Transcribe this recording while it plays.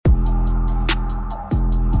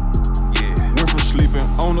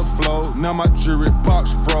on the floor. Now my jewelry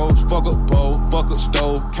box froze. Fuck a bowl, fuck a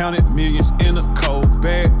stove. Counted millions in a cold.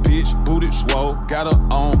 Bad bitch, booted swole. Got her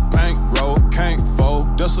on bankroll. Can't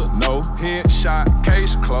fold, that's a no. Headshot,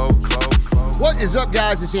 case closed. What is up,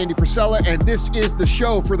 guys? It's Andy Priscilla, and this is the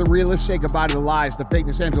show for the realists. Say goodbye to the lies, the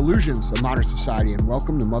fakeness, and delusions of modern society, and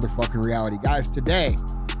welcome to motherfucking reality. Guys, today,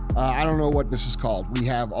 I don't know what this is called. We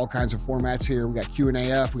have all kinds of formats here. We got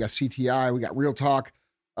Q&AF, we got CTI, we got Real Talk,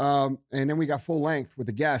 and then we got full length with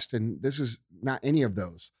a guest, and this is not any of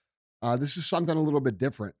those. This is something a little bit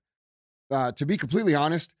different. To be completely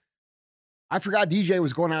honest, I forgot DJ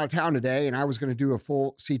was going out of town today, and I was going to do a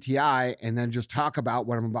full CTI and then just talk about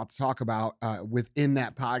what I'm about to talk about within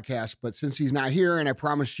that podcast. But since he's not here, and I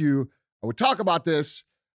promised you I would talk about this,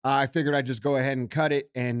 I figured I'd just go ahead and cut it,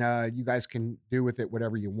 and you guys can do with it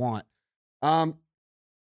whatever you want.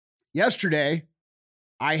 Yesterday,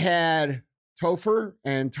 I had Topher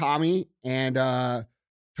and Tommy and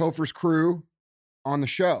Topher's crew on the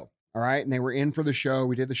show, all right? And they were in for the show.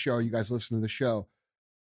 We did the show. You guys listened to the show.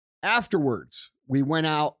 Afterwards, we went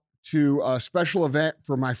out to a special event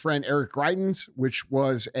for my friend Eric Greitens, which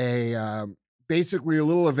was a basically a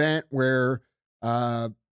little event where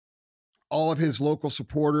all of his local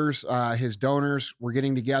supporters, his donors, were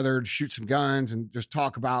getting together to shoot some guns and just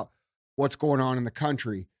talk about what's going on in the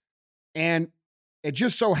country. And it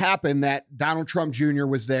just so happened that Donald Trump Jr.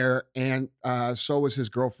 was there, and so was his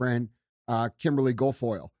girlfriend, Kimberly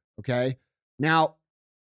Guilfoyle. Okay. Now,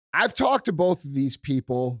 I've talked to both of these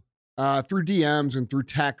people through DMs and through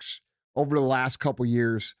texts over the last couple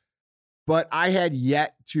years, but I had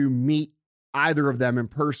yet to meet either of them in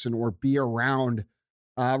person or be around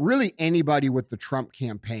really anybody with the Trump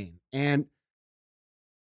campaign. And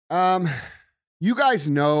you guys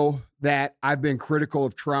know that I've been critical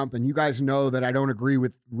of Trump, and you guys know that I don't agree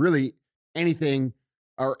with really anything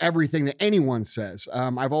or everything that anyone says.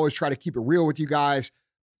 I've always tried to keep it real with you guys.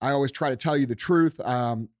 I always try to tell you the truth.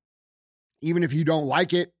 Even if you don't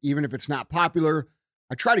like it, even if it's not popular,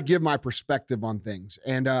 I try to give my perspective on things,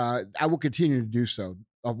 and I will continue to do so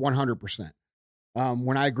 100%.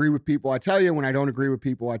 When I agree with people, I tell you. When I don't agree with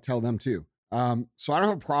people, I tell them too. So I don't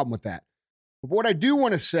have a problem with that. But what I do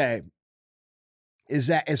want to say is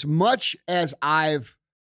that as much as I've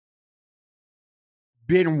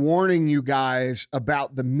been warning you guys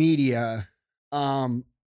about the media over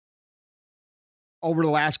the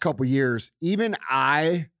last couple years, even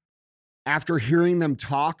I, after hearing them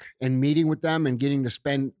talk and meeting with them and getting to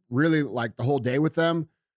spend really like the whole day with them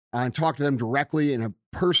and talk to them directly in a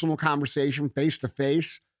personal conversation, face to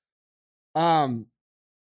face, it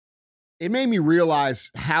made me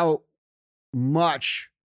realize how much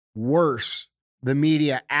worse the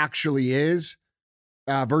media actually is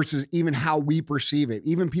versus even how we perceive it.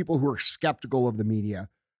 Even people who are skeptical of the media.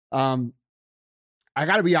 I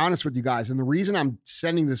got to be honest with you guys. And the reason I'm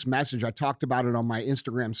sending this message, I talked about it on my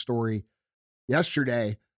Instagram story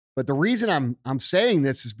yesterday, but the reason I'm saying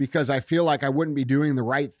this is because I feel like I wouldn't be doing the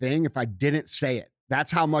right thing if I didn't say it. That's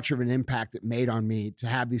how much of an impact it made on me to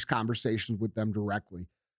have these conversations with them directly.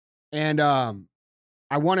 And I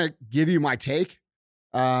want to give you my take.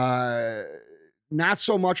 Not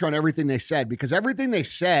so much on everything they said, because everything they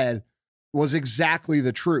said was exactly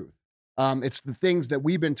the truth. It's the things that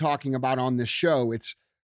we've been talking about on this show. It's,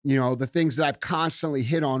 you know, the things that I've constantly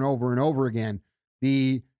hit on over and over again.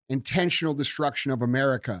 The intentional destruction of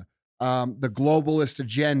America, the globalist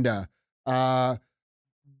agenda, the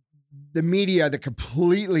media that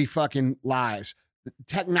completely fucking lies, the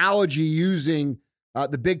technology using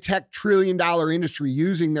the big tech $1 trillion industry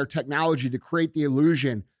using their technology to create the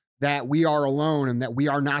illusion that we are alone and that we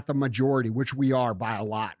are not the majority, which we are by a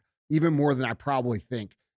lot, even more than I probably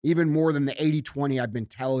think, even more than the 80-20 I've been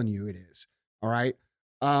telling you it is. All right.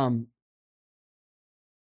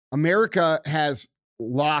 America has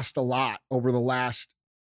lost a lot over the last,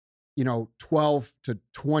 12 to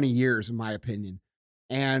 20 years, in my opinion.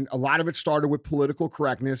 And a lot of it started with political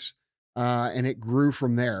correctness, and it grew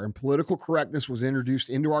from there. And political correctness was introduced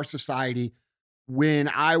into our society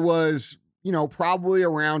when I was, probably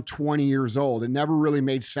around 20 years old. It never really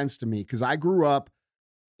made sense to me because I grew up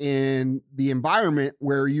in the environment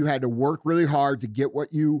where you had to work really hard to get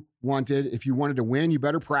what you wanted. If you wanted to win, you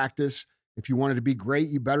better practice. If you wanted to be great,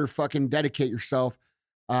 you better fucking dedicate yourself.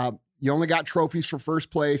 You only got trophies for first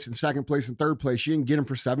place and second place and third place. You didn't get them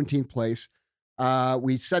for 17th place.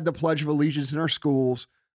 We said the Pledge of Allegiance in our schools.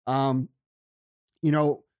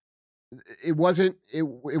 It wasn't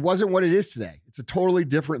what it is today. It's a totally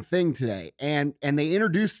different thing today. And they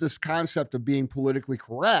introduced this concept of being politically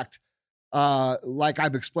correct, like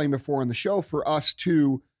I've explained before on the show, for us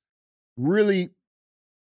to really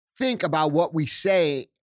think about what we say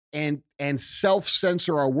and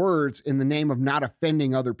self-censor our words in the name of not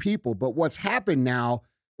offending other people. But what's happened now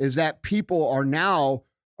is that people are now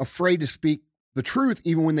afraid to speak the truth,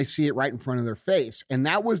 even when they see it right in front of their face. And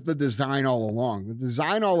that was the design all along. The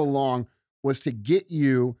design all along was to get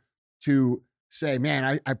you to say,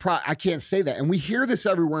 man, I can't say that. And we hear this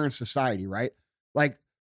everywhere in society, right? Like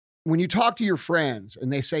when you talk to your friends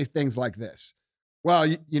and they say things like this, well,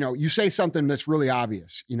 you say something that's really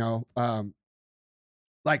obvious,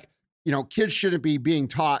 like, kids shouldn't be being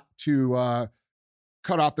taught to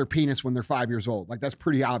cut off their penis when they're 5 years old. Like, that's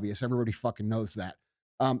pretty obvious. Everybody fucking knows that.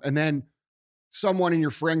 And then someone in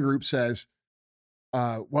your friend group says,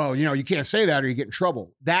 well, you can't say that or you get in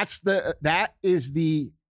trouble. That is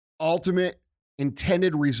the ultimate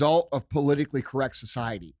intended result of politically correct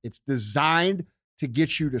society. It's designed to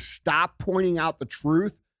get you to stop pointing out the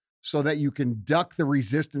truth so that you can duck the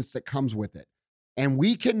resistance that comes with it. And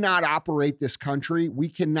we cannot operate this country. We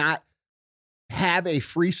cannot have a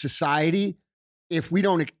free society if we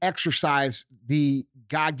don't exercise the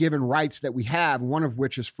God-given rights that we have, one of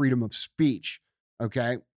which is freedom of speech,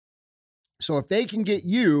 okay? So if they can get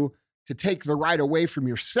you to take the right away from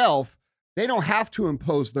yourself, they don't have to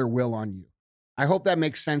impose their will on you. I hope that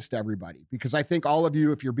makes sense to everybody, because I think all of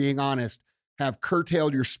you, if you're being honest, have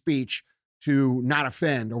curtailed your speech to not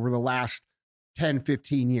offend over the last 10,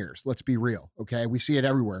 15 years. Let's be real, okay? We see it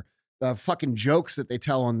everywhere. The fucking jokes that they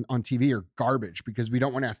tell on TV are garbage because we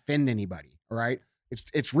don't want to offend anybody, all right?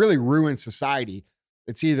 It's really ruined society.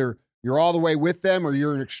 It's either you're all the way with them or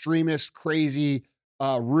you're an extremist, crazy,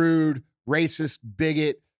 rude, racist,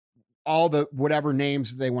 bigot, all the whatever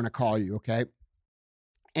names they want to call you, okay?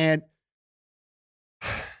 And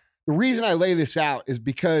the reason I lay this out is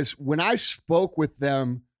because when I spoke with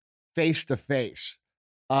them face to face,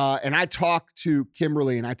 and I talked to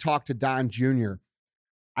Kimberly and I talked to Don Jr.,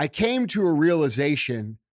 I came to a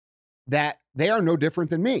realization that they are no different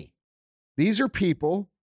than me. These are people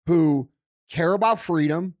who care about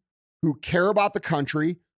freedom, who care about the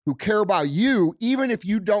country, who care about you, even if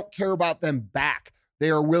you don't care about them back. They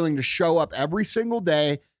are willing to show up every single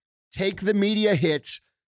day, take the media hits,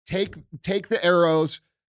 take the arrows,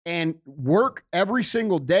 and work every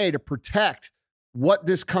single day to protect what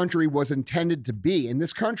this country was intended to be. And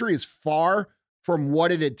this country is far from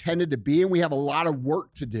what it intended to be, and we have a lot of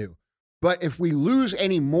work to do. But if we lose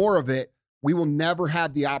any more of it, we will never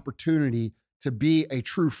have the opportunity to be a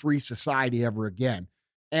true free society ever again.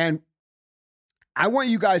 And I want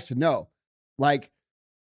you guys to know, like,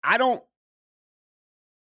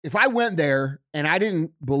 if I went there and I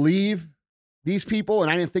didn't believe these people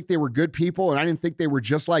and I didn't think they were good people and I didn't think they were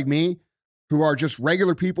just like me, who are just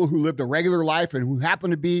regular people who lived a regular life and who happen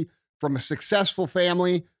to be from a successful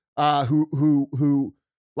family, who,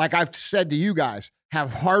 like I've said to you guys,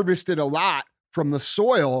 have harvested a lot from the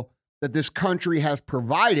soil that this country has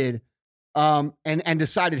provided, and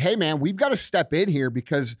decided, hey man, we've got to step in here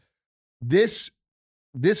because this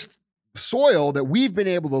soil that we've been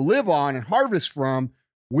able to live on and harvest from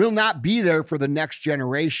will not be there for the next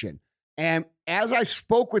generation. And as I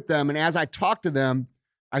spoke with them and as I talked to them,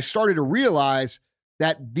 I started to realize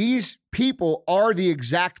that these people are the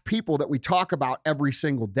exact people that we talk about every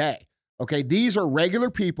single day. Okay. These are regular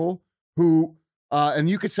people who, and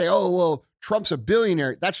you could say, oh, well, Trump's a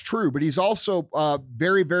billionaire. That's true, but he's also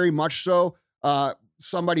very, very much so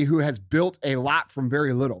somebody who has built a lot from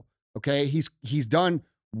very little. Okay. He's done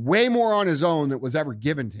way more on his own than was ever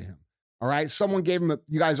given to him. All right. Someone gave him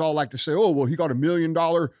you guys all like to say, oh, well, he got $1 million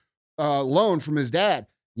loan from his dad.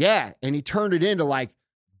 Yeah. And he turned it into like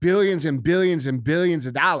billions and billions and billions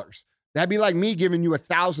of dollars. That'd be like me giving you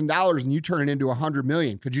 $1,000 and you turn it into 100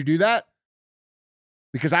 million. Could you do that?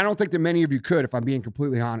 Because I don't think that many of you could, if I'm being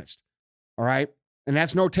completely honest. All right. And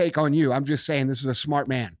that's no take on you. I'm just saying this is a smart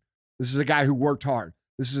man. This is a guy who worked hard.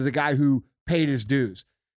 This is a guy who paid his dues.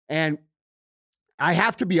 And I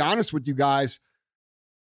have to be honest with you guys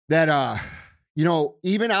that,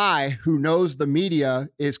 even I, who knows the media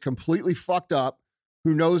is completely fucked up,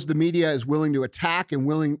 who knows the media is willing to attack and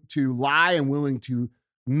willing to lie and willing to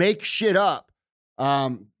make shit up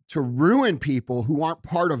to ruin people who aren't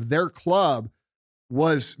part of their club,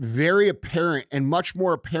 was very apparent and much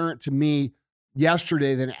more apparent to me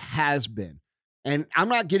yesterday than it has been. And I'm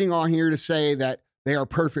not getting on here to say that they are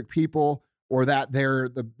perfect people or that they're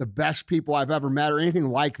the best people I've ever met or anything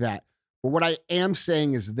like that. But what I am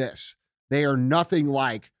saying is this: they are nothing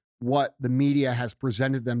like what the media has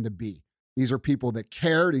presented them to be. These are people that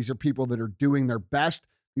care. These are people that are doing their best.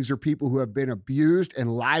 These are people who have been abused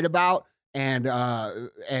and lied about and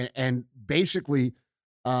basically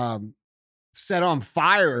set on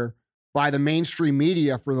fire by the mainstream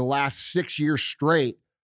media for the last 6 years straight.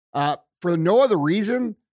 for no other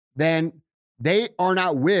reason than they are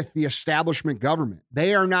not with the establishment government.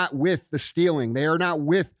 They are not with the stealing. They are not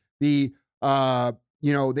with the,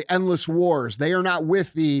 the endless wars. They are not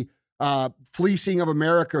with the fleecing of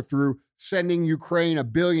America through sending Ukraine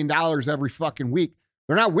 $1 billion every fucking week.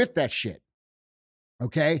 They're not with that shit.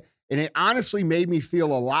 Okay. And it honestly made me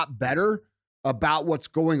feel a lot better about what's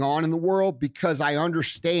going on in the world because I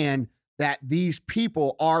understand that these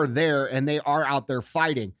people are there and they are out there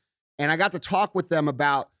fighting. And I got to talk with them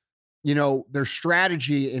about, their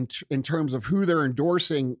strategy in terms of who they're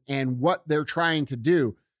endorsing and what they're trying to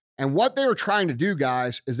do. And what they're trying to do,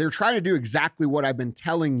 guys, is they're trying to do exactly what I've been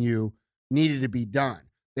telling you needed to be done.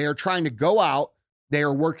 They are trying to go out. They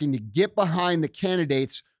are working to get behind the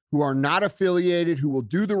candidates who are not affiliated, who will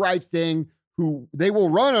do the right thing, who they will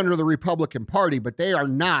run under the Republican Party, but they are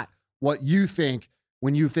not what you think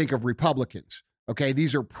when you think of Republicans. Okay,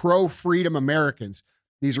 these are pro-freedom Americans.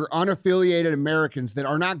 These are unaffiliated Americans that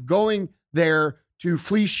are not going there to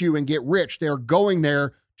fleece you and get rich. They are going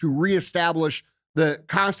there to reestablish the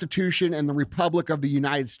Constitution and the Republic of the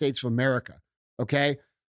United States of America. Okay,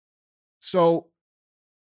 so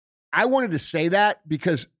I wanted to say that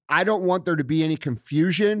because I don't want there to be any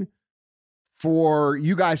confusion for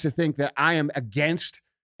you guys to think that I am against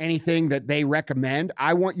anything that they recommend.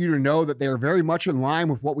 I want you to know that they are very much in line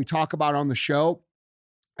with what we talk about on the show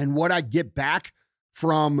and what I get back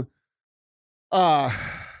from, the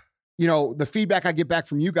feedback I get back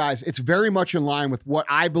from you guys. It's very much in line with what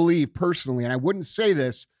I believe personally. And I wouldn't say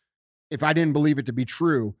this if I didn't believe it to be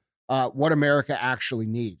true, what America actually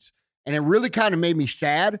needs. And it really kind of made me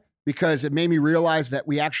sad because it made me realize that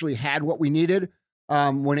we actually had what we needed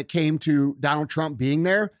when it came to Donald Trump being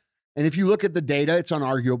there. And if you look at the data, it's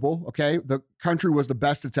unarguable, okay? The country was the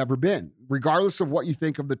best it's ever been, regardless of what you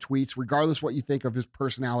think of the tweets, regardless what you think of his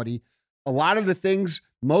personality. A lot of the things,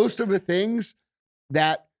 most of the things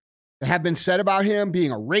that have been said about him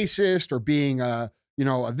being a racist or being a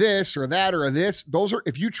this or that or a this, those are,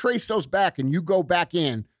 if you trace those back and you go back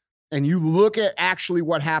in and you look at actually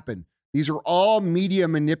what happened, these are all media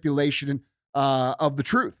manipulation of the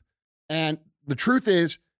truth. And the truth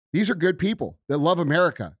is, these are good people that love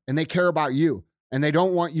America and they care about you and they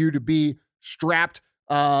don't want you to be strapped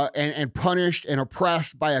and punished and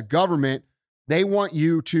oppressed by a government. They want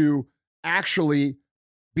you to actually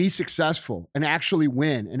be successful and actually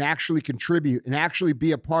win and actually contribute and actually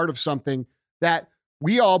be a part of something that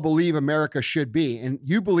we all believe America should be. And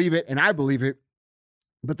you believe it and I believe it.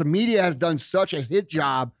 But the media has done such a hit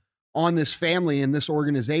job on this family and this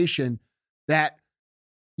organization that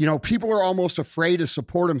people are almost afraid to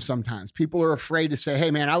support him sometimes. People are afraid to say,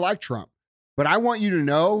 hey, man, I like Trump. But I want you to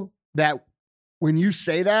know that when you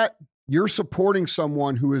say that, you're supporting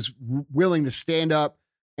someone who is willing to stand up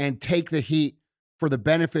and take the heat for the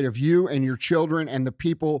benefit of you and your children and the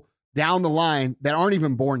people down the line that aren't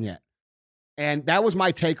even born yet. And that was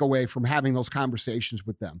my takeaway from having those conversations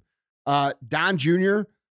with them. Don Jr.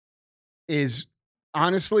 is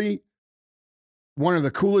honestly one of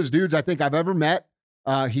the coolest dudes I think I've ever met.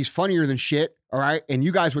 He's funnier than shit. All right. And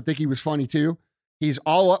you guys would think he was funny too. He's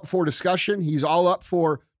all up for discussion. He's all up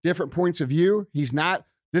for different points of view. He's not,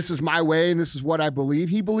 this is my way and this is what I believe.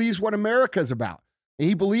 He believes what America is about. And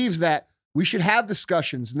he believes that we should have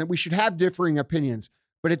discussions and that we should have differing opinions.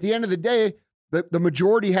 But at the end of the day, the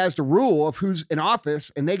majority has the rule of who's in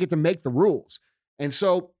office and they get to make the rules. And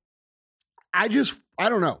so I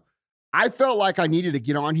don't know. I felt like I needed to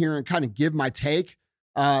get on here and kind of give my take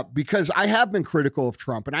because I have been critical of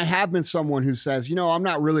Trump and I have been someone who says, I'm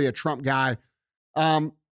not really a Trump guy.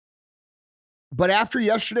 But after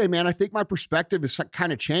yesterday, man, I think my perspective has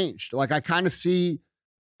kind of changed. Like I kind of see,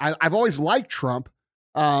 I've always liked Trump,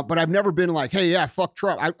 but I've never been like, hey, yeah, fuck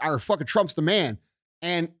Trump. Or fucking Trump's the man.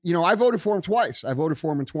 And, I voted for him twice. I voted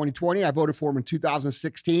for him in 2020. I voted for him in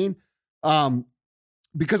 2016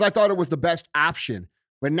 because I thought it was the best option.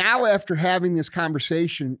 But now after having this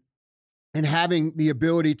conversation and having the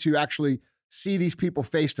ability to actually see these people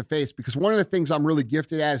face to face, because one of the things I'm really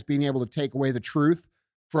gifted at is being able to take away the truth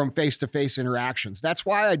from face-to-face interactions. That's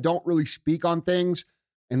why I don't really speak on things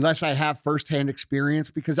unless I have firsthand experience,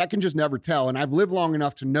 because I can just never tell. And I've lived long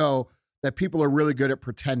enough to know that people are really good at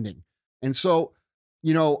pretending. And so,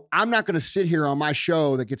 I'm not going to sit here on my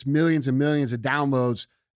show that gets millions and millions of downloads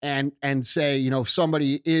and say,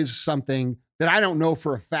 somebody is something that I don't know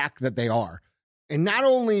for a fact that they are. And not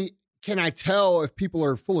only can I tell if people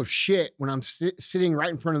are full of shit when I'm sitting right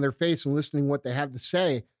in front of their face and listening to what they have to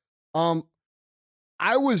say,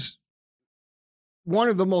 I was one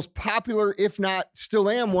of the most popular, if not still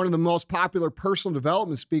am one of the most popular personal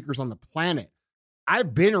development speakers on the planet.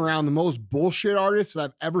 I've been around the most bullshit artists that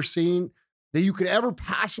I've ever seen that you could ever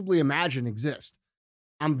possibly imagine exist.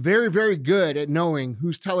 I'm very, very good at knowing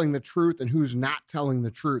who's telling the truth and who's not telling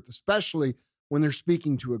the truth, especially when they're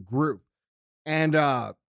speaking to a group. And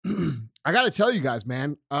I got to tell you guys,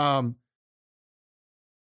 man,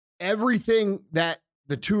 everything that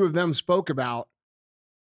the two of them spoke about,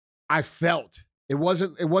 I felt. It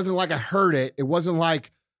wasn't like I heard it. It wasn't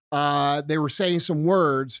like they were saying some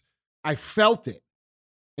words. I felt it.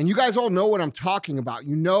 And you guys all know what I'm talking about.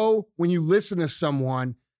 You know, when you listen to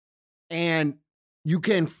someone and you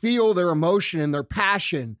can feel their emotion and their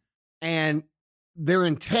passion and their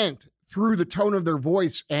intent through the tone of their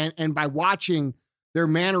voice and by watching their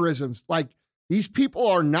mannerisms. Like, these people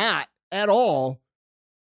are not at all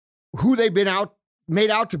who they've been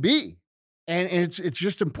made out to be. And it's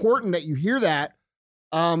just important that you hear that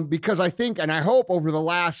because I think, and I hope over the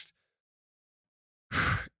last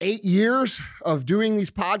 8 years of doing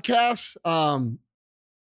these podcasts,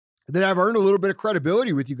 that I've earned a little bit of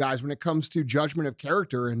credibility with you guys when it comes to judgment of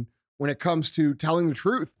character and when it comes to telling the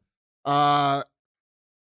truth.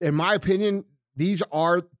 In my opinion, these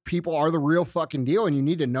people are the real fucking deal. And you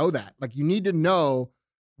need to know that. Like, you need to know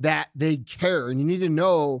that they care and you need to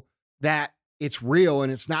know that it's real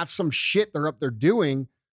and it's not some shit they're up there doing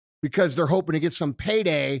because they're hoping to get some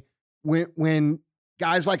payday when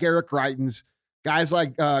guys like Eric Greitens, guys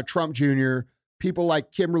like Trump Jr., people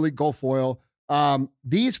like Kimberly Guilfoyle,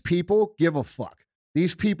 these people give a fuck.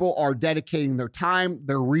 These people are dedicating their time,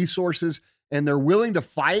 their resources, and they're willing to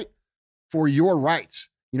fight for your rights.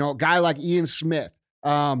 You know, a guy like Ian Smith,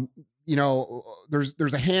 you know,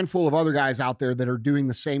 there's a handful of other guys out there that are doing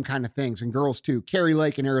the same kind of things, and girls too. Carrie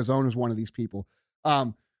Lake in Arizona is one of these people.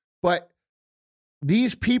 But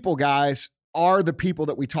these people, guys, are the people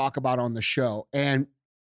that we talk about on the show. And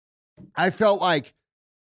I felt like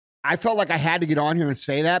I had to get on here and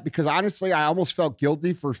say that because honestly, I almost felt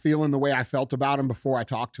guilty for feeling the way I felt about him before I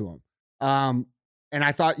talked to him. And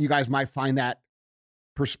I thought you guys might find that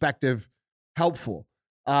perspective helpful.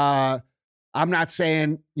 I'm not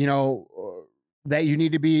saying, you know, that you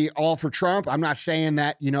need to be all for Trump. I'm not saying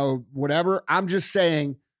that, you know, whatever. I'm just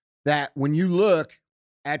saying that when you look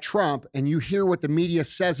at Trump and you hear what the media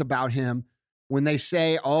says about him, when they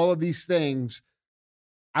say all of these things,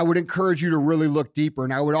 I would encourage you to really look deeper.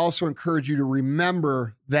 And I would also encourage you to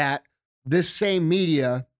remember that this same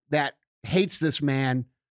media that hates this man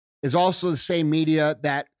is also the same media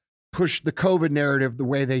that pushed the COVID narrative the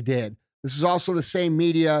way they did. This is also the same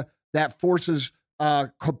media that forces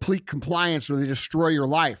complete compliance or they destroy your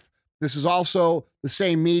life. This is also the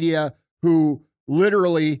same media who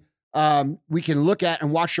literally we can look at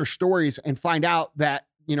and watch their stories and find out that,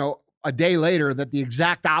 you know, a day later that the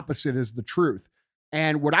exact opposite is the truth.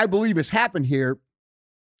 And what I believe has happened here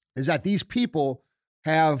is that these people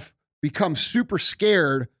have become super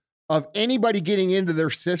scared of anybody getting into their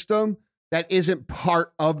system that isn't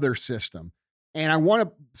part of their system. And I want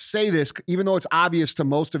to say this, even though it's obvious to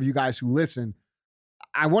most of you guys who listen,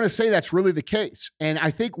 I want to say that's really the case. And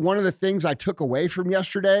I think one of the things I took away from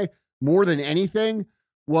yesterday, more than anything,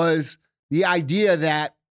 was the idea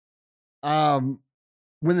that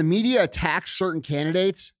when the media attacks certain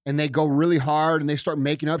candidates and they go really hard and they start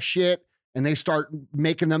making up shit and they start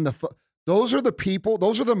making them those are the people,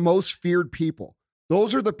 those are the most feared people.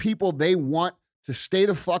 Those are the people they want to stay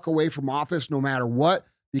the fuck away from office no matter what,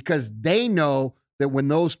 because they know that when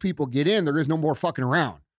those people get in, there is no more fucking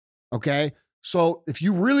around. Okay. So if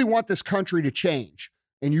you really want this country to change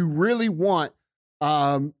and you really want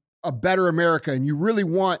a better America and you really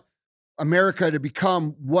want America to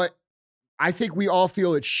become what I think we all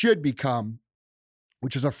feel it should become,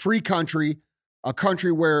 which is a free country, a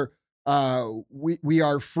country where we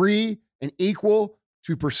are free and equal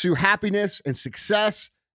to pursue happiness and success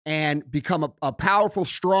and become a powerful,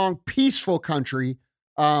 strong, peaceful country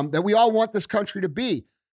that we all want this country to be.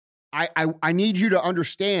 I need you to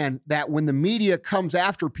understand that when the media comes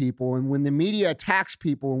after people and when the media attacks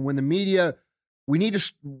people and when the media, when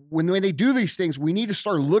they do these things, we need to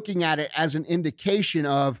start looking at it as an indication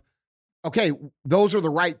of, okay, those are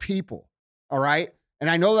the right people. All right. And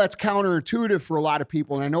I know that's counterintuitive for a lot of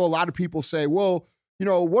people. And I know a lot of people say, well, you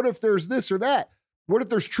know, what if there's this or that? What if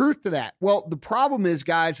there's truth to that? Well, the problem is,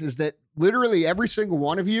 guys, is that literally every single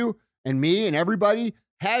one of you and me and everybody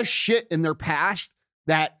has shit in their past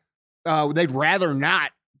that they'd rather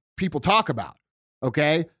not people talk about.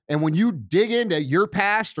 Okay. And when you dig into your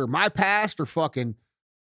past or my past or fucking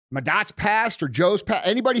Madot's past or Joe's past,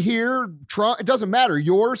 anybody here, Trump, it doesn't matter,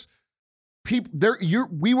 yours, people there,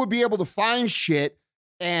 we would be able to find shit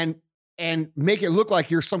and make it look like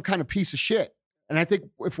you're some kind of piece of shit. And I think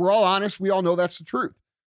if we're all honest, we all know that's the truth.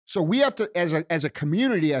 So we have to, as a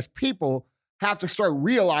community, as people, have to start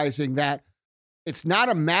realizing that it's not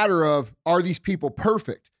a matter of, are these people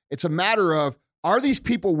perfect? It's a matter of, are these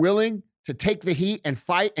people willing to take the heat and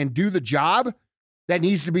fight and do the job that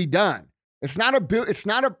needs to be done? It's not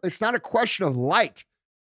a question of like,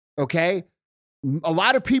 okay? A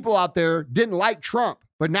lot of people out there didn't like Trump,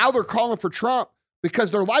 but now they're calling for Trump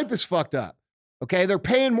because their life is fucked up, okay? They're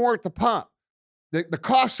paying more at the pump. The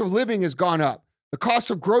cost of living has gone up. The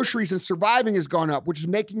cost of groceries and surviving has gone up, which is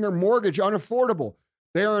making their mortgage unaffordable.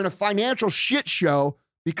 They are in a financial shit show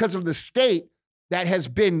because of the state that has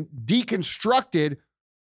been deconstructed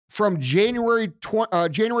from January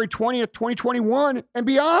 20th, 2021 and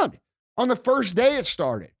beyond. On the first day it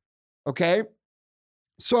started, okay?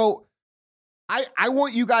 So I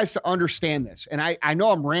want you guys to understand this. And I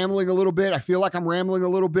know I'm rambling a little bit. I feel like I'm rambling a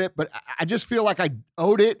little bit, but I just feel like I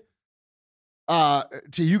owed it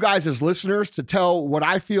to you guys as listeners to tell what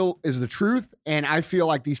I feel is the truth. And I feel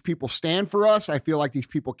like these people stand for us. I feel like these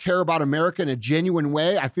people care about America in a genuine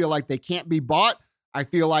way. I feel like they can't be bought. I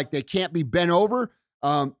feel like they can't be bent over.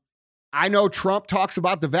 I know Trump talks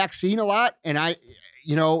about the vaccine a lot, and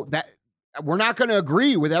that we're not going to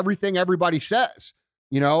agree with everything everybody says.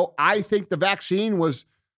 I think the vaccine was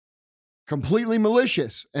completely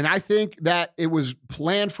malicious, and I think that it was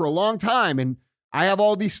planned for a long time. And I have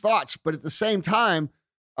all these thoughts, but at the same time,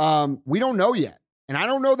 we don't know yet. And I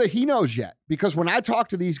don't know that he knows yet, because when I talk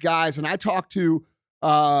to these guys and I talk to,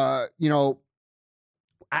 I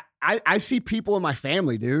see people in my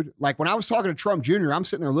family, dude. Like when I was talking to Trump Jr., I'm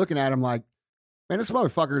sitting there looking at him like, man, this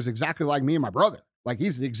motherfucker is exactly like me and my brother. Like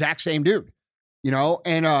he's the exact same dude,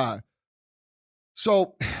 And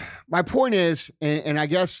so my point is, and I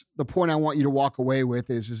guess the point I want you to walk away with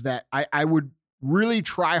is that I would really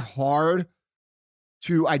try hard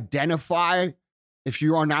to identify, if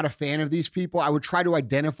you are not a fan of these people, I would try to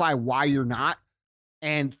identify why you're not,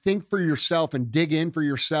 and think for yourself and dig in for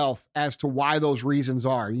yourself as to why those reasons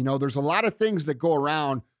are. There's a lot of things that go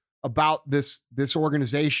around about this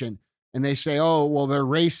organization, and they say, oh, well, they're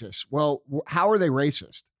racist. Well, how are they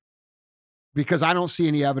racist? Because I don't see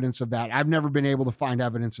any evidence of that. I've never been able to find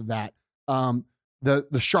evidence of that.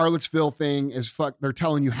 The Charlottesville thing is fuck. They're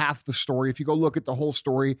telling you half the story. If you go look at the whole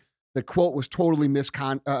story, the quote was totally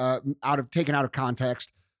taken out of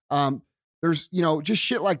context. There's, just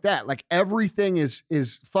shit like that. Like everything is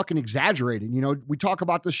fucking exaggerated. We talk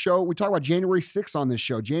about this show. We talk about January 6th on this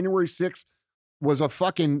show. January 6th was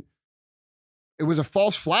it was a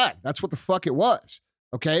false flag. That's what the fuck it was.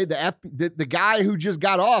 Okay. The guy who just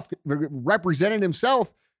got off represented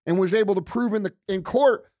himself and was able to prove in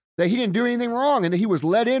court that he didn't do anything wrong and that he was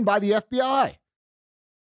let in by the FBI.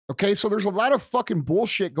 Okay, so there's a lot of fucking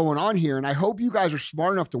bullshit going on here, and I hope you guys are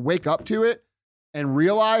smart enough to wake up to it and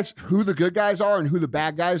realize who the good guys are and who the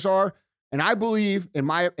bad guys are. And I believe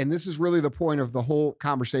and this is really the point of the whole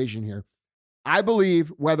conversation here. I believe,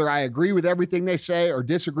 whether I agree with everything they say or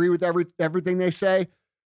disagree with everything they say,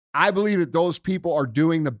 I believe that those people are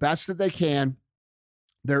doing the best that they can.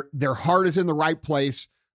 Their heart is in the right place.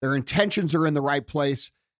 Their intentions are in the right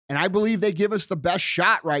place. And I believe they give us the best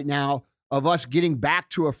shot right now of us getting back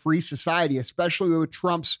to a free society, especially with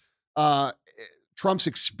Trump's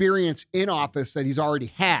experience in office that he's already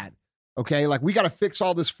had. Okay, like we got to fix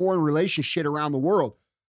all this foreign relations shit around the world.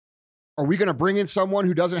 Are we going to bring in someone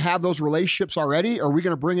who doesn't have those relationships already? Or are we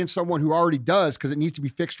going to bring in someone who already does because it needs to be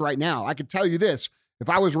fixed right now? I can tell you this. If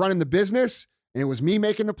I was running the business and it was me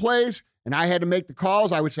making the plays and I had to make the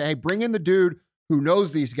calls, I would say, hey, bring in the dude who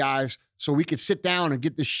knows these guys so we could sit down and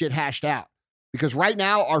get this shit hashed out. Because right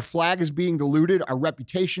now, our flag is being diluted. Our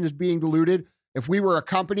reputation is being diluted. If we were a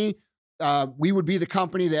company, we would be the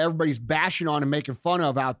company that everybody's bashing on and making fun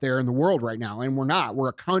of out there in the world right now. And we're not. We're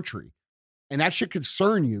a country. And that should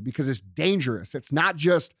concern you because it's dangerous. It's not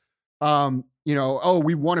just, oh,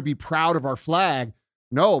 we want to be proud of our flag.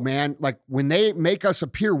 No, man. Like when they make us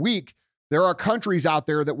appear weak, there are countries out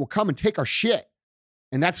there that will come and take our shit.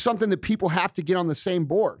 And that's something that people have to get on the same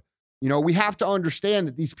board. We have to understand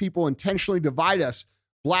that these people intentionally divide us,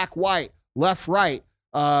 black, white, left, right,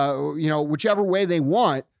 whichever way they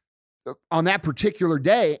want on that particular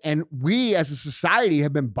day. And we as a society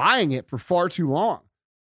have been buying it for far too long.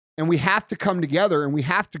 And we have to come together and we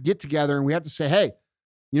have to get together and we have to say, hey,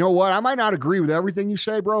 you know what? I might not agree with everything you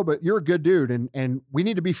say, bro, but you're a good dude and we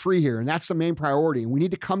need to be free here. And that's the main priority. And we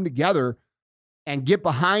need to come together and get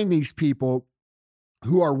behind these people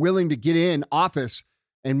who are willing to get in office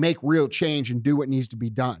and make real change and do what needs to be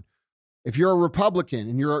done. If you're a Republican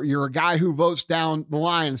and you're a guy who votes down the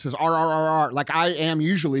line and says RRRR, like I am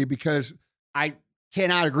usually because I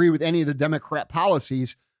cannot agree with any of the Democrat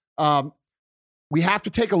policies. We have to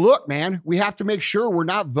take a look, man. We have to make sure we're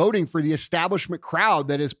not voting for the establishment crowd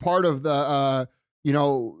that is part of the,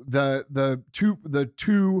 the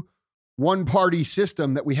two one-party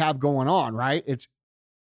system that we have going on, right?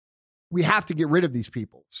 We have to get rid of these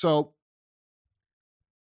people. So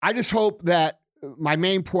I just hope that my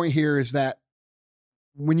main point here is that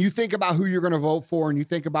when you think about who you're going to vote for and you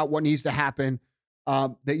think about what needs to happen,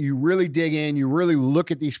 that you really dig in, you really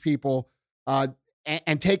look at these people,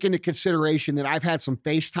 and take into consideration that I've had some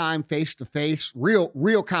FaceTime, face-to-face,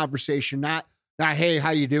 real conversation, not, hey,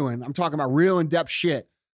 how you doing? I'm talking about real in-depth shit.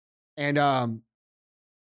 And,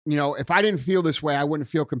 if I didn't feel this way, I wouldn't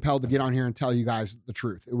feel compelled to get on here and tell you guys the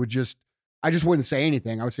truth. I just wouldn't say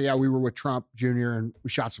anything. I would say, yeah, we were with Trump Jr. and we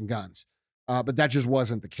shot some guns. But that just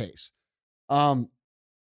wasn't the case.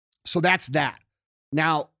 So that's that.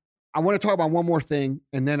 Now, I want to talk about one more thing,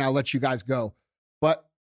 and then I'll let you guys go. But,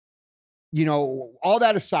 all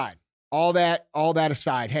that aside,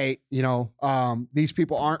 hey, these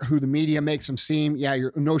people aren't who the media makes them seem. Yeah,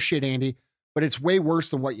 you're no shit, Andy, but it's way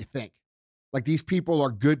worse than what you think. Like, these people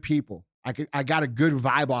are good people. I got a good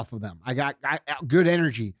vibe off of them. I got good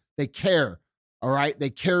energy. They care. All right. They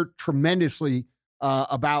care tremendously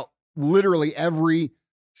about literally every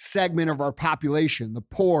segment of our population, the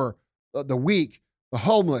poor, the weak, the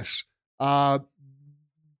homeless,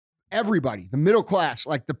 everybody, the middle class,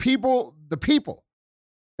 like the people.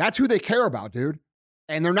 That's who they care about, dude.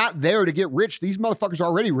 And they're not there to get rich. These motherfuckers are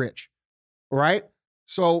already rich. All right.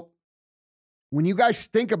 So when you guys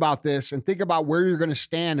think about this and think about where you're going to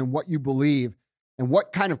stand and what you believe and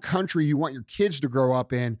what kind of country you want your kids to grow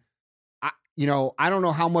up in, I don't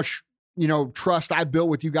know how much, trust I've built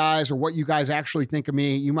with you guys or what you guys actually think of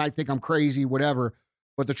me. You might think I'm crazy, whatever.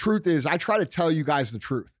 But the truth is, I try to tell you guys the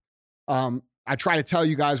truth. I try to tell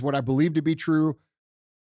you guys what I believe to be true.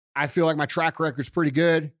 I feel like my track record's pretty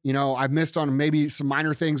good. I've missed on maybe some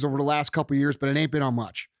minor things over the last couple of years, but it ain't been on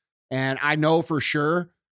much. And I know for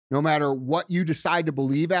sure, no matter what you decide to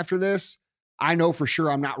believe after this, I know for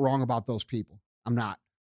sure I'm not wrong about those people. I'm not.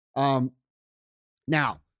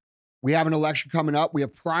 Now, we have an election coming up. We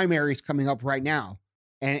have primaries coming up right now.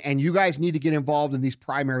 And you guys need to get involved in these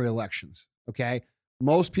primary elections, okay?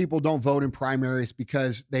 Most people don't vote in primaries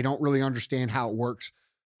because they don't really understand how it works.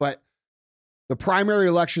 But the primary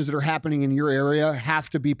elections that are happening in your area have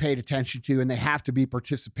to be paid attention to, and they have to be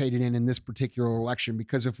participated in this particular election,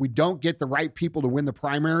 because if we don't get the right people to win the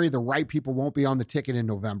primary, the right people won't be on the ticket in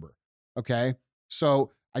November, okay?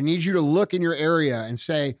 So I need you to look in your area and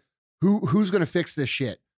say, who's going to fix this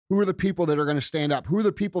shit? Who are the people that are going to stand up? Who are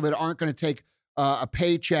the people that aren't going to take a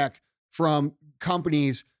paycheck from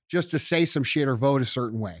companies just to say some shit or vote a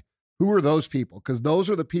certain way? Who are those people? Because those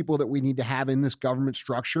are the people that we need to have in this government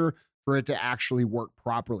structure for it to actually work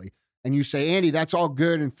properly. And you say, Andy, that's all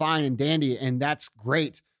good and fine and dandy, and that's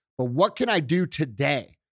great. But what can I do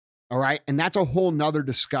today? All right. And that's a whole nother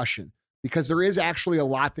discussion, because there is actually a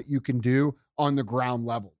lot that you can do on the ground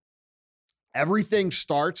level. Everything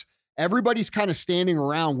starts, everybody's kind of standing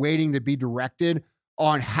around waiting to be directed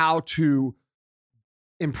on how to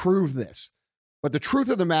improve this. But the truth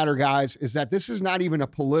of the matter, guys, is that this is not even a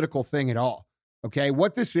political thing at all. Okay.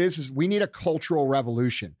 What this is we need a cultural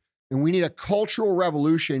revolution. And we need a cultural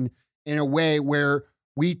revolution in a way where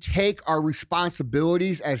we take our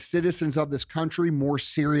responsibilities as citizens of this country more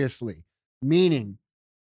seriously. Meaning,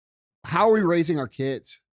 how are we raising our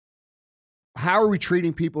kids? How are we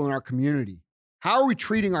treating people in our community? How are we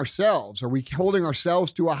treating ourselves? Are we holding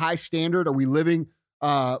ourselves to a high standard? Are we living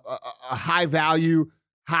a high value,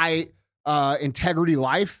 high integrity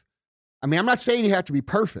life? I mean, I'm not saying you have to be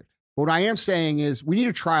perfect. What I am saying is we need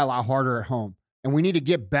to try a lot harder at home. And we need to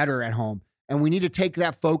get better at home. And we need to take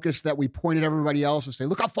that focus that we point at everybody else and say,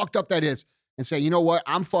 look how fucked up that is. And say, you know what?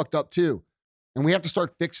 I'm fucked up too. And we have to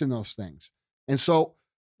start fixing those things. And so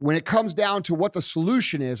when it comes down to what the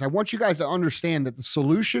solution is, I want you guys to understand that the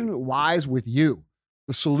solution lies with you.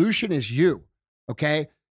 The solution is you. Okay.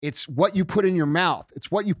 It's what you put in your mouth. It's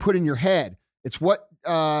what you put in your head. It's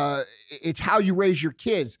it's how you raise your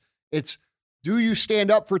kids. It's, do you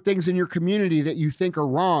stand up for things in your community that you think are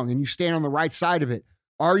wrong and you stand on the right side of it?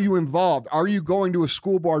 Are you involved? Are you going to a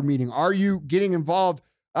school board meeting? Are you getting involved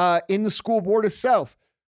in the school board itself?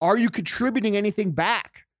 Are you contributing anything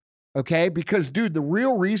back? Okay, because dude, the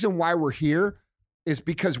real reason why we're here is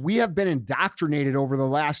because we have been indoctrinated over the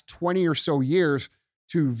last 20 or so years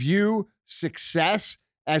to view success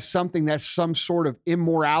as something that's some sort of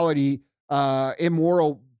immoral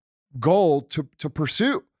goal to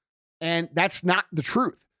pursue. And that's not the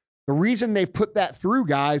truth. The reason they've put that through,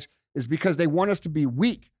 guys, is because they want us to be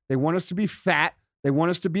weak. They want us to be fat. They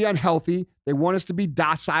want us to be unhealthy. They want us to be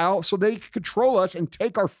docile so they can control us and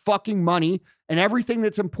take our fucking money and everything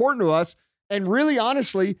that's important to us. And really,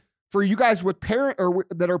 honestly, for you guys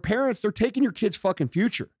that are parents, they're taking your kids' fucking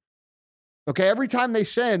future. Okay, every time they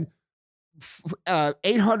send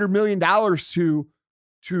 $800 million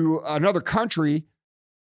to another country,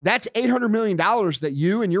 that's $800 million that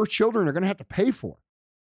you and your children are going to have to pay for.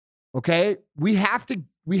 Okay, we have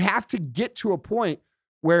to get to a point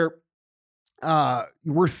where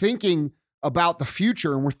we're thinking about the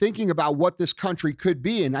future and we're thinking about what this country could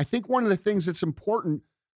be. And I think one of the things that's important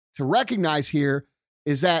to recognize here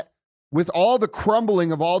is that with all the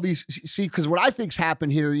crumbling of all these, because what I think's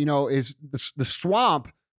happened here, is the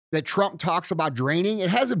swamp that Trump talks about draining. It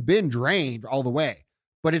hasn't been drained all the way,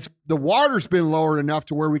 but the water's been lowered enough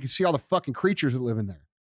to where we can see all the fucking creatures that live in there.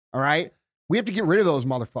 All right. We have to get rid of those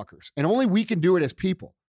motherfuckers, and only we can do it as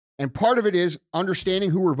people. And part of it is understanding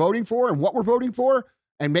who we're voting for and what we're voting for,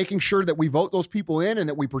 and making sure that we vote those people in and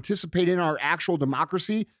that we participate in our actual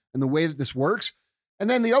democracy and the way that this works. And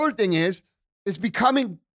then the other thing is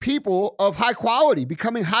becoming people of high quality,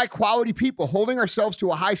 becoming high quality people, holding ourselves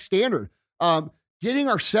to a high standard, getting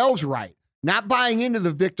ourselves right, not buying into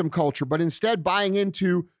the victim culture, but instead buying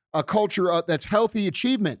into a culture that's healthy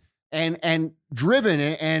achievement and driven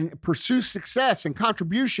and pursue success and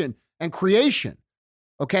contribution and creation.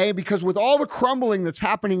 Okay, because with all the crumbling that's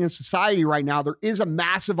happening in society right now, there is a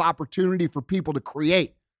massive opportunity for people to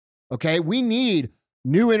create. Okay, we need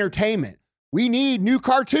new entertainment. We need new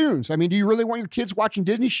cartoons. I mean, do you really want your kids watching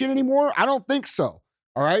Disney shit anymore? I don't think so.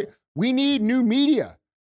 All right, we need new media.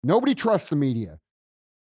 Nobody trusts the media.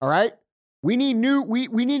 All right, we need new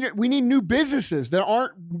new businesses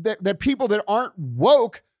that people that aren't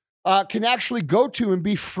woke can actually go to and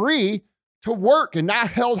be free to work and not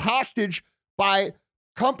held hostage by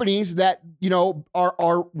companies that,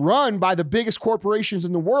 are run by the biggest corporations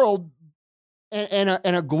in the world and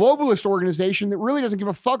a globalist organization that really doesn't give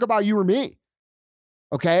a fuck about you or me.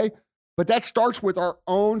 Okay. But that starts with our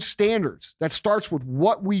own standards. That starts with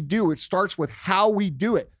what we do. It starts with how we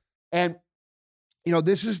do it. And,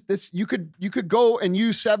 you could go and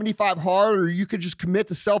use 75 hard, or you could just commit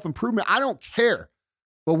to self-improvement. I don't care.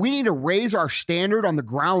 But we need to raise our standard on the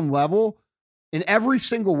ground level in every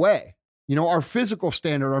single way. Our physical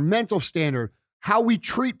standard, our mental standard, how we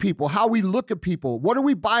treat people, how we look at people. What are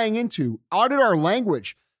we buying into? Audit our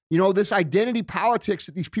language. This identity politics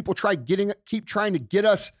that these people keep trying to get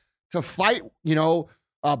us to fight,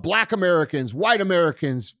 Black Americans, white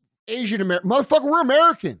Americans, Asian Americans. Motherfucker, we're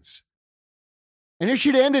Americans. And it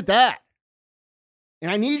should end at that. And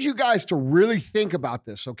I need you guys to really think about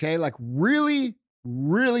this, okay? Like really,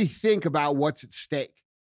 really think about what's at stake.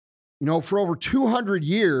 For over 200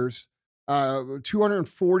 years,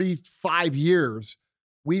 245 years,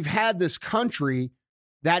 we've had this country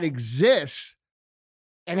that exists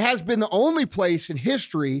and has been the only place in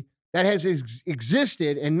history that has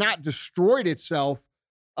existed and not destroyed itself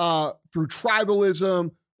through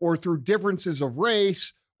tribalism or through differences of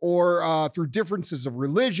race or through differences of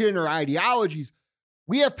religion or ideologies.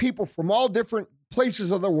 We have people from all different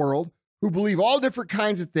places of the world who believe all different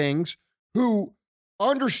kinds of things, who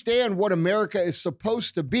understand what America is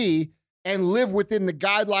supposed to be and live within the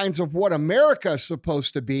guidelines of what America is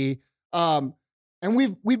supposed to be. And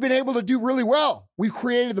we've been able to do really well. We've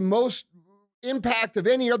created the most impact of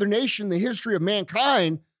any other nation in the history of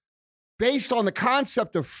mankind based on the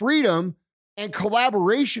concept of freedom and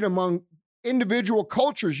collaboration among individual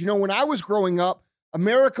cultures. When I was growing up,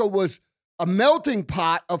 America was a melting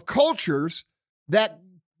pot of cultures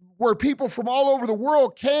where people from all over the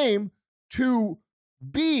world came to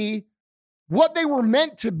be what they were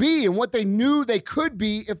meant to be and what they knew they could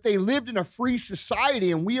be if they lived in a free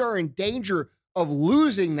society. And we are in danger of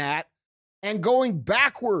losing that and going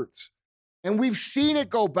backwards. And we've seen it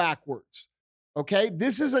go backwards. Okay.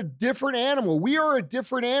 This is a different animal. We are a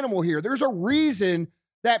different animal here. There's a reason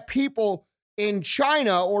that people in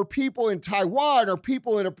China or people in Taiwan or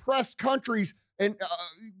people in oppressed countries and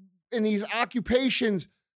in these occupations,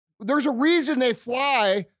 there's a reason they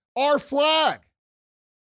fly our flag.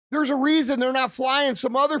 There's a reason they're not flying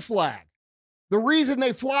some other flag. The reason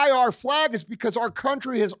they fly our flag is because our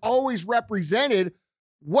country has always represented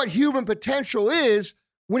what human potential is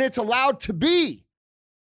when it's allowed to be.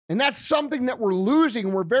 And that's something that we're losing,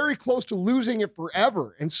 and we're very close to losing it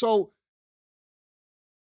forever. And so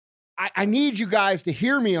I need you guys to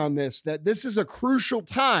hear me on this, that this is a crucial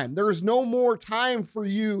time. There is no more time for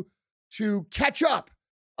you to catch up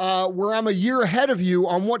where I'm a year ahead of you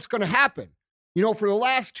on what's going to happen. For the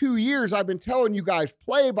last 2 years, I've been telling you guys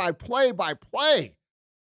play by play by play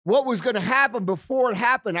what was going to happen before it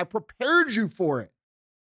happened. I prepared you for it.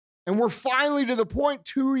 And we're finally to the point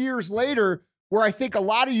 2 years later where I think a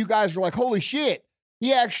lot of you guys are like, holy shit,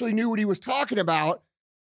 he actually knew what he was talking about.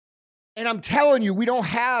 And I'm telling you, we don't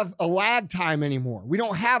have a lag time anymore. We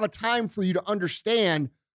don't have a time for you to understand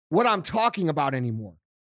what I'm talking about anymore.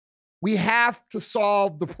 We have to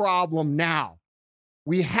solve the problem now.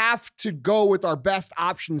 We have to go with our best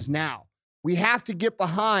options now. We have to get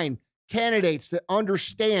behind candidates that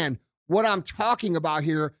understand what I'm talking about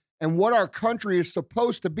here and what our country is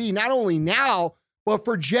supposed to be, not only now, but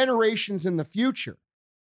for generations in the future.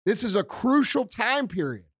 This is a crucial time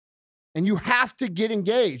period, and you have to get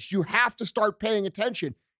engaged. You have to start paying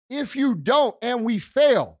attention. If you don't, and we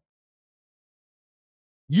fail,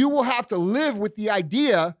 you will have to live with the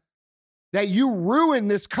idea that you ruin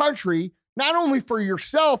this country, not only for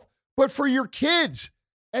yourself, but for your kids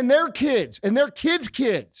and their kids and their kids'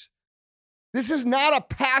 kids. This is not a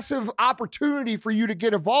passive opportunity for you to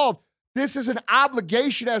get involved. This is an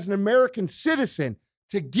obligation as an American citizen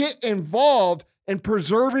to get involved in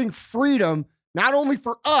preserving freedom, not only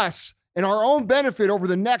for us and our own benefit over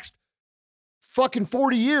the next fucking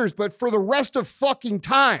 40 years, but for the rest of fucking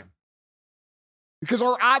time. Because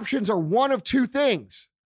our options are one of two things.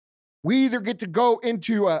 We either get to go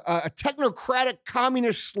into a technocratic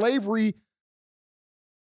communist slavery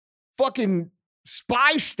fucking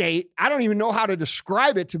spy state. I don't even know how to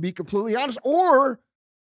describe it, to be completely honest. Or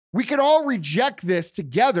we can all reject this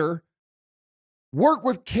together, work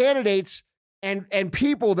with candidates and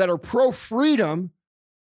people that are pro-freedom,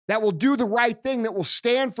 that will do the right thing, that will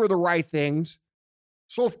stand for the right things.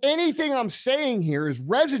 So if anything I'm saying here is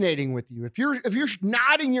resonating with you, if you're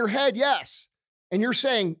nodding your head yes, and you're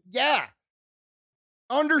saying, yeah,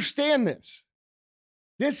 understand this.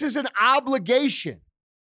 This is an obligation.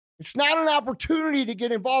 It's not an opportunity to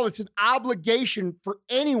get involved. It's an obligation for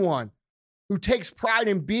anyone who takes pride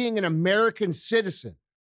in being an American citizen,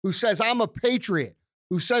 who says, I'm a patriot,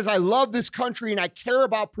 who says, I love this country and I care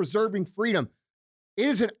about preserving freedom. It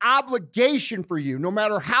is an obligation for you, no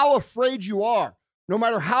matter how afraid you are, no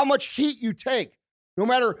matter how much heat you take, no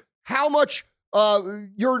matter how much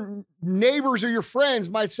your neighbors or your friends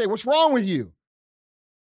might say, what's wrong with you?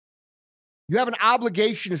 You have an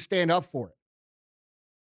obligation to stand up for it.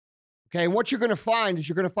 Okay, and what you're going to find is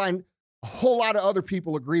you're going to find a whole lot of other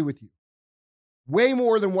people agree with you. Way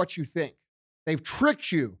more than what you think. They've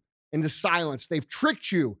tricked you into silence. They've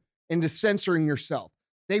tricked you into censoring yourself.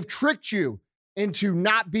 They've tricked you into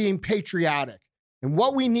not being patriotic. And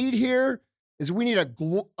what we need here is we need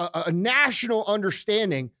a national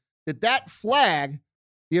understanding that flag,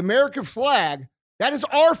 the American flag, that is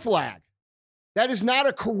our flag. That is not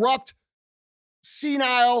a corrupt,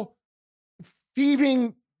 senile,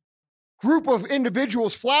 thieving group of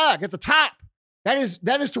individuals' flag at the top. That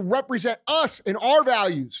is to represent us and our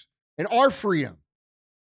values and our freedom.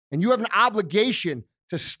 And you have an obligation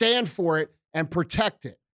to stand for it and protect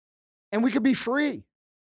it. And we could be free.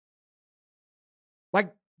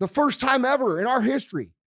 Like the first time ever in our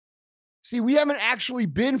history. See, we haven't actually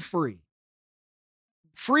been free.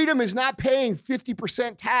 Freedom is not paying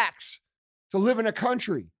 50% tax to live in a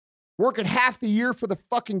country, working half the year for the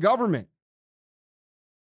fucking government.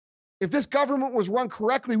 If this government was run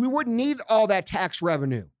correctly, we wouldn't need all that tax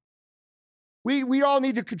revenue. We all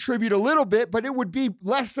need to contribute a little bit, but it would be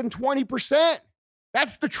less than 20%.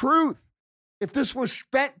 That's the truth. If this was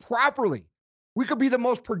spent properly, we could be the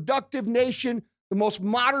most productive nation, the most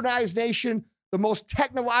modernized nation, the most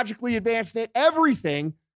technologically advanced nation,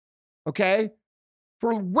 everything, okay,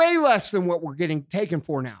 for way less than what we're getting taken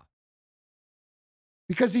for now.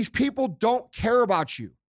 Because these people don't care about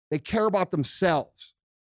you. They care about themselves.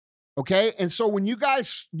 Okay. And so when you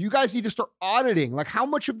guys need to start auditing, like how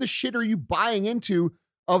much of this shit are you buying into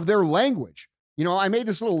of their language? You know, I made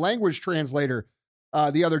this little language translator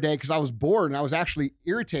the other day because I was bored and I was actually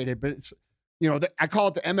irritated, but it's, you know, I call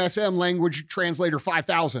it the MSM language translator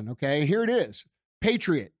 5000. Okay. And here it is.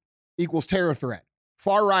 Patriot equals terror threat.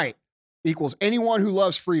 Far right equals anyone who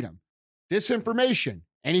loves freedom. Disinformation,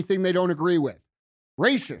 anything they don't agree with.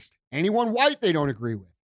 Racist, anyone white they don't agree with.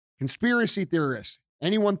 Conspiracy theorists,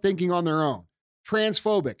 anyone thinking on their own.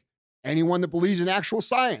 Transphobic, anyone that believes in actual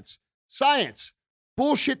science. Science,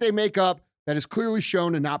 bullshit they make up that is clearly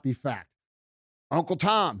shown to not be fact. Uncle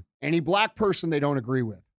Tom, any black person they don't agree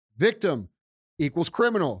with. Victim equals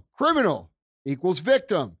criminal. Criminal equals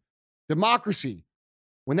victim. Democracy.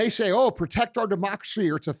 When they say, oh, protect our democracy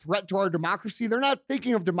or it's a threat to our democracy, they're not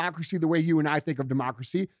thinking of democracy the way you and I think of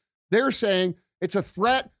democracy. They're saying it's a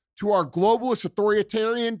threat to our globalist,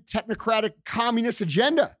 authoritarian, technocratic, communist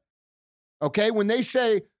agenda. Okay, when they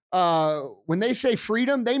say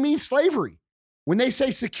freedom, they mean slavery. When they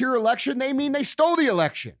say secure election, they mean they stole the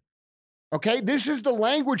election. Okay, this is the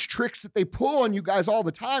language tricks that they pull on you guys all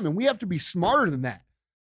the time, and we have to be smarter than that.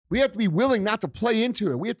 We have to be willing not to play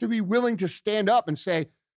into it. We have to be willing to stand up and say,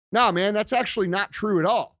 no, man, that's actually not true at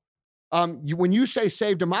all. When you say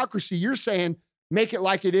save democracy, you're saying make it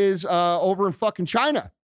like it is over in fucking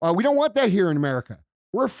China. We don't want that here in America.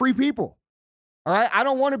 We're free people. All right? I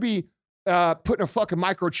don't want to be putting a fucking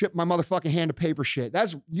microchip in my motherfucking hand to pay for shit.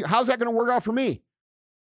 How's that going to work out for me?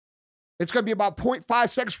 It's going to be about 0.5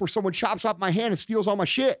 seconds before someone chops off my hand and steals all my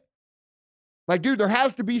shit. Like, dude, there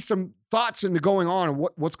has to be some thoughts into going on and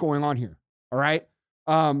what's going on here. All right?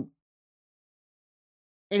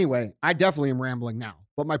 Anyway, I definitely am rambling now.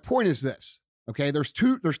 But my point is this, okay? There's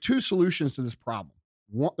two solutions to this problem.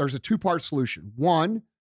 There's a two-part solution. One,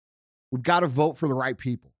 we've got to vote for the right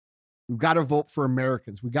people. We've got to vote for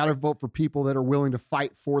Americans. We've got to vote for people that are willing to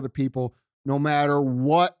fight for the people, no matter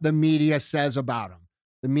what the media says about them.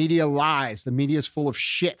 The media lies. The media is full of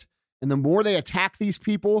shit. And the more they attack these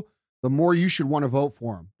people, the more you should want to vote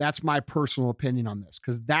for them. That's my personal opinion on this,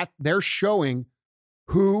 because they're showing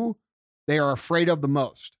who they are afraid of the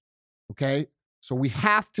most. Okay? So we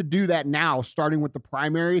have to do that now, starting with the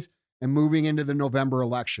primaries and moving into the November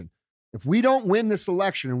election. If we don't win this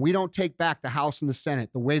election and we don't take back the House and the Senate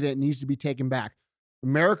the way that it needs to be taken back,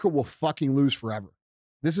 America will fucking lose forever.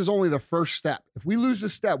 This is only the first step. If we lose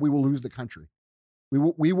this step, we will lose the country.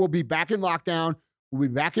 We will be back in lockdown. We'll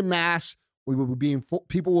be back in mass.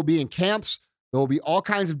 People will be in camps. There will be all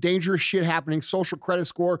kinds of dangerous shit happening. Social credit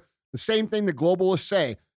score. The same thing the globalists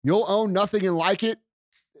say. You'll own nothing and like it.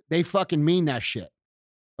 They fucking mean that shit.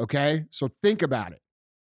 Okay? So think about it.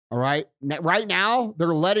 All right? Right now,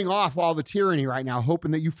 they're letting off all the tyranny right now,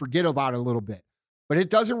 hoping that you forget about it a little bit. But it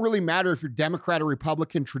doesn't really matter if you're Democrat or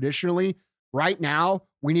Republican traditionally. Right now,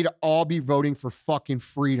 we need to all be voting for fucking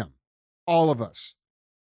freedom. All of us.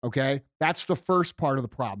 Okay? That's the first part of the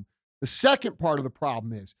problem. The second part of the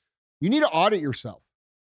problem is you need to audit yourself.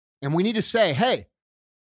 And we need to say, hey,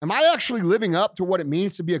 am I actually living up to what it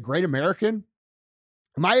means to be a great American?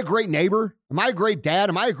 Am I a great neighbor? Am I a great dad?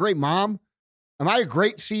 Am I a great mom? Am I a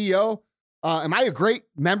great CEO? Am I a great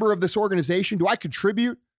member of this organization? Do I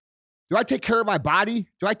contribute? Do I take care of my body?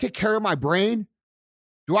 Do I take care of my brain?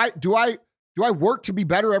 Do I work to be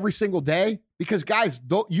better every single day? Because guys,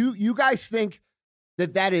 you guys think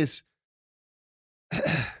that is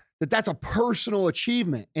that's a personal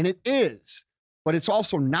achievement, and it is, but it's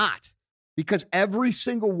also not, because every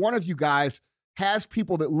single one of you guys has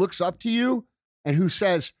people that looks up to you and who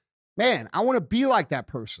says, man, I want to be like that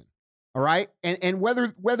person. All right. And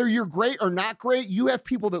whether you're great or not great, you have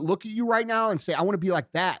people that look at you right now and say, I want to be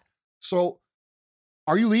like that. So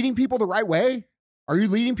are you leading people the right way? Are you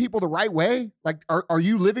leading people the right way? Like, are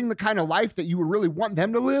you living the kind of life that you would really want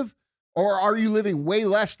them to live? Or are you living way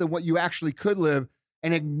less than what you actually could live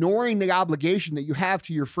and ignoring the obligation that you have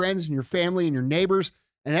to your friends and your family and your neighbors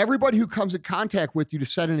and everybody who comes in contact with you to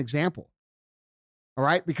set an example? All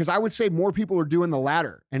right? Because I would say more people are doing the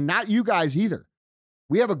latter, and not you guys either.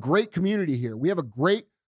 We have a great community here. We have a great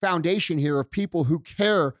foundation here of people who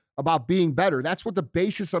care about being better. That's what the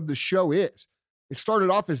basis of the show is. It started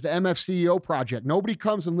off as the MFCEO project. Nobody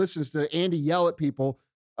comes and listens to Andy yell at people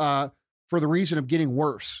for the reason of getting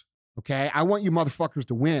worse. Okay? I want you motherfuckers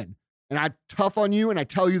to win. And I tough on you and I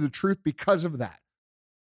tell you the truth because of that.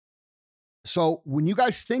 So when you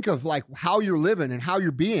guys think of like how you're living and how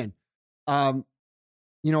you're being,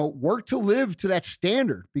 work to live to that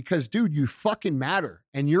standard, because dude, you fucking matter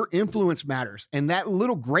and your influence matters. And that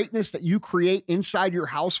little greatness that you create inside your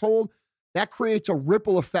household, that creates a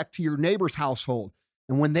ripple effect to your neighbor's household.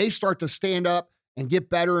 And when they start to stand up and get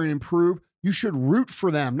better and improve, you should root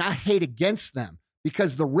for them, not hate against them,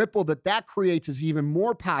 because the ripple that creates is even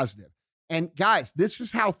more positive. And guys, this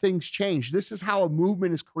is how things change. This is how a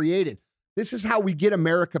movement is created. This is how we get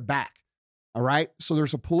America back. All right. So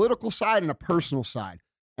there's a political side and a personal side.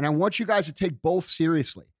 And I want you guys to take both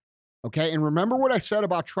seriously. Okay. And remember what I said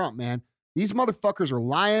about Trump, man. These motherfuckers are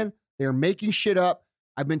lying. They're making shit up.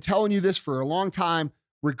 I've been telling you this for a long time.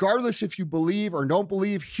 Regardless if you believe or don't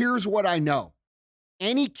believe, here's what I know.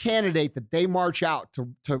 Any candidate that they march out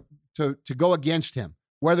to go against him,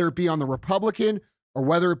 whether it be on the Republican or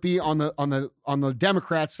whether it be on the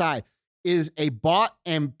Democrat side, is a bought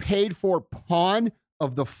and paid for pawn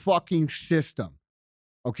of the fucking system.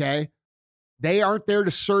 Okay? They aren't there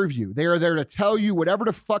to serve you. They are there to tell you whatever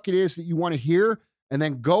the fuck it is that you want to hear, and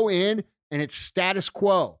then go in and it's status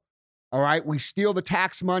quo. All right? We steal the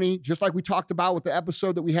tax money, just like we talked about with the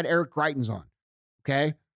episode that we had Eric Greitens on.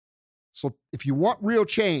 Okay? So if you want real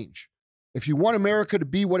change, if you want America to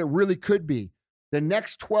be what it really could be, the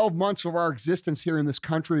next 12 months of our existence here in this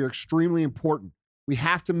country are extremely important. We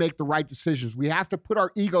have to make the right decisions. We have to put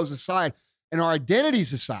our egos aside and our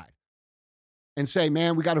identities aside and say,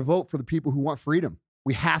 man, we got to vote for the people who want freedom.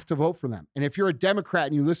 We have to vote for them. And if you're a Democrat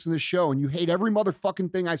and you listen to this show and you hate every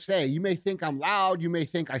motherfucking thing I say, you may think I'm loud. You may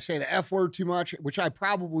think I say the F word too much, which I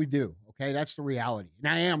probably do. Okay. That's the reality.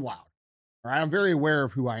 And I am loud. All right. I'm very aware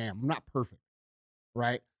of who I am. I'm not perfect.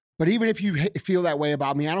 Right. But even if you feel that way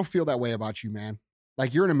about me, I don't feel that way about you, man.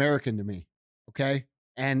 Like, you're an American to me. Okay.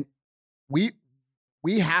 And we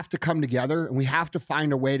have to come together, and we have to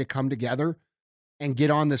find a way to come together and get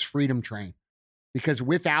on this freedom train, because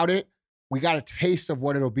without it, we got a taste of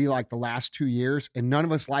what it'll be like the last 2 years, and none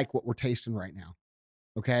of us like what we're tasting right now.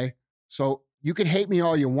 Okay. So you can hate me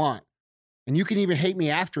all you want, and you can even hate me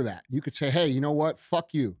after that. You could say, hey, you know what?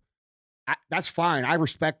 Fuck you. That's fine. I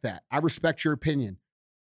respect that. I respect your opinion.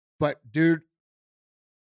 But dude,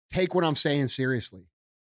 take what I'm saying seriously.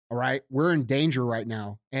 All right. We're in danger right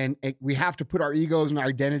now. And we have to put our egos and our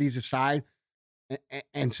identities aside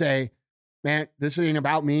and say, man, this ain't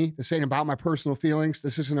about me. This ain't about my personal feelings.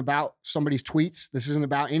 This isn't about somebody's tweets. This isn't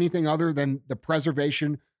about anything other than the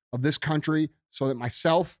preservation of this country, so that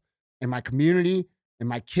myself and my community and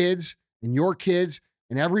my kids and your kids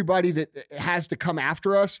and everybody that has to come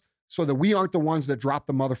after us, so that we aren't the ones that drop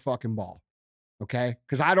the motherfucking ball. Okay.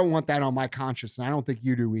 Because I don't want that on my conscience, and I don't think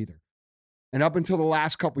you do either. And up until the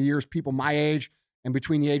last couple of years, people my age and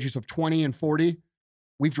between the ages of 20 and 40,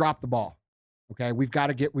 we've dropped the ball. Okay. We've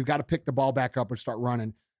got to pick the ball back up and start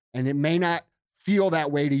running. And it may not feel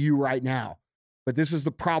that way to you right now, but this is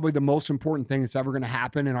probably the most important thing that's ever going to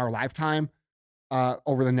happen in our lifetime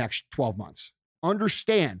over the next 12 months.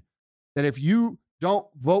 Understand that if you don't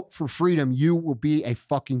vote for freedom, you will be a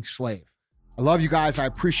fucking slave. I love you guys. I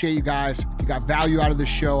appreciate you guys. If you got value out of this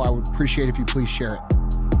show, I would appreciate if you please share it.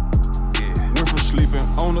 Sleeping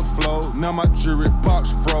on the floor, now my jewelry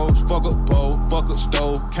box froze. Fuck a bowl, fuck a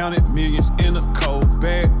stove, counted millions in a cold.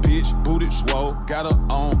 Bad bitch, booted swole, got her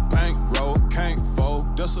on bankroll, can't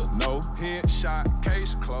fold, that's a no. Headshot,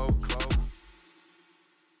 case closed.